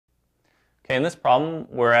Okay, in this problem,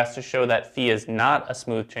 we're asked to show that phi is not a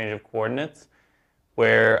smooth change of coordinates,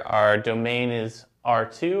 where our domain is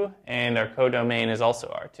R2 and our codomain is also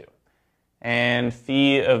R2. And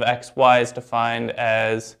phi of xy is defined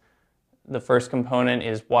as the first component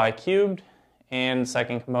is y cubed and the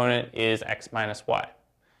second component is x minus y.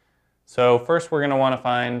 So first we're going to want to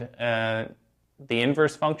find the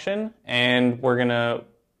inverse function, and what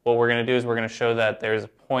we're going to do is we're going to show that there's a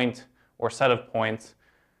point or set of points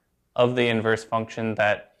of the inverse function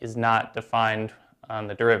that is not defined on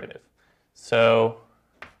the derivative. So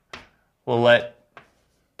we'll let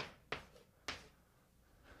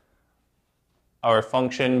our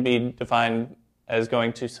function be defined as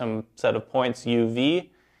going to some set of points uv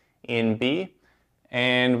in B,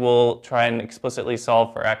 and we'll try and explicitly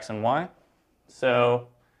solve for x and y. So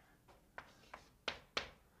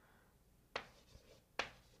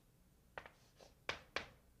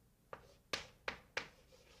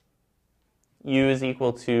u is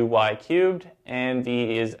equal to y cubed, and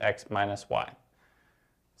v is x minus y.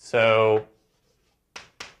 So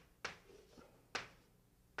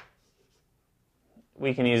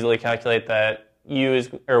we can easily calculate that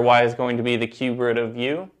y is going to be the cube root of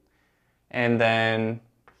u, and then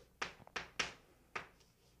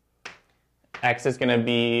x is going to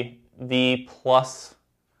be v plus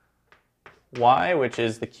y, which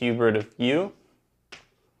is the cube root of u.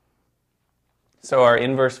 So our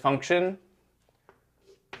inverse function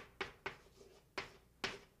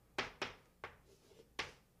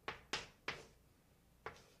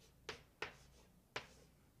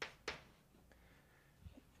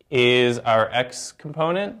is our x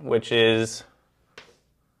component, which is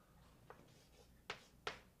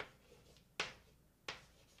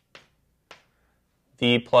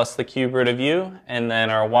v plus the cube root of u, and then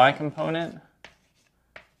our y component,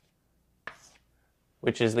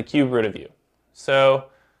 which is the cube root of u. So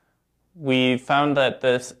we found that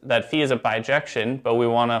phi is a bijection, but we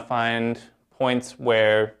want to find points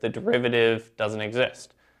where the derivative doesn't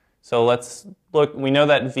exist. So let's look. We know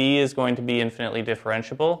that v is going to be infinitely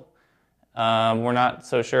differentiable. We're not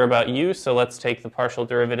so sure about u, so let's take the partial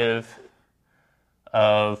derivative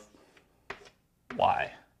of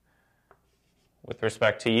y with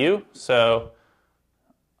respect to u. So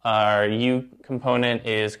our u component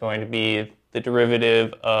is going to be the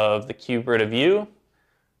derivative of the cube root of u,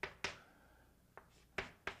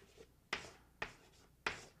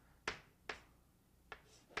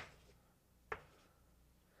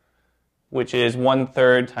 which is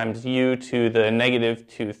 1/3 times u to the negative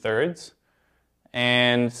 2/3.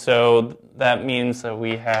 And so that means that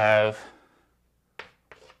we have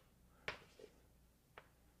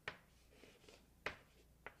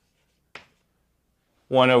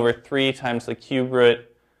one over 3 times the cube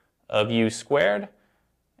root of u squared.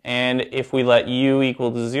 And if we let u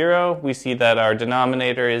equal to 0, we see that our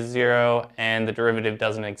denominator is 0 and the derivative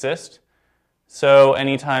doesn't exist. So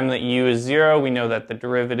anytime that u is 0, we know that the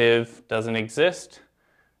derivative doesn't exist.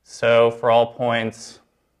 So for all points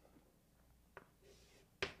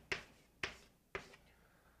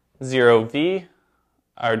 0v,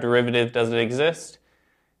 our derivative doesn't exist.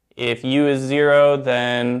 If u is 0,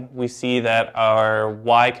 then we see that our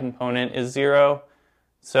y component is 0.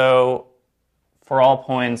 So for all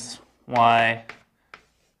points y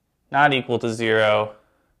not equal to 0,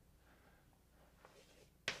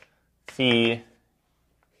 phi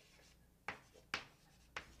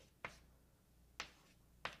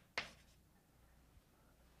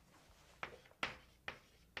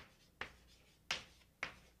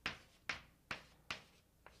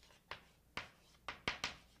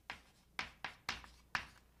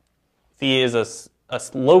is a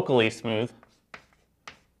locally smooth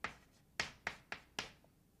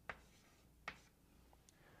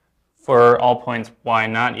for all points y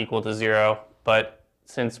not equal to 0, but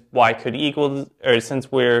since y could equal, or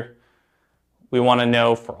since we want to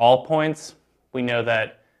know for all points, we know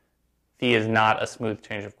that phi is not a smooth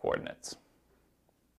change of coordinates.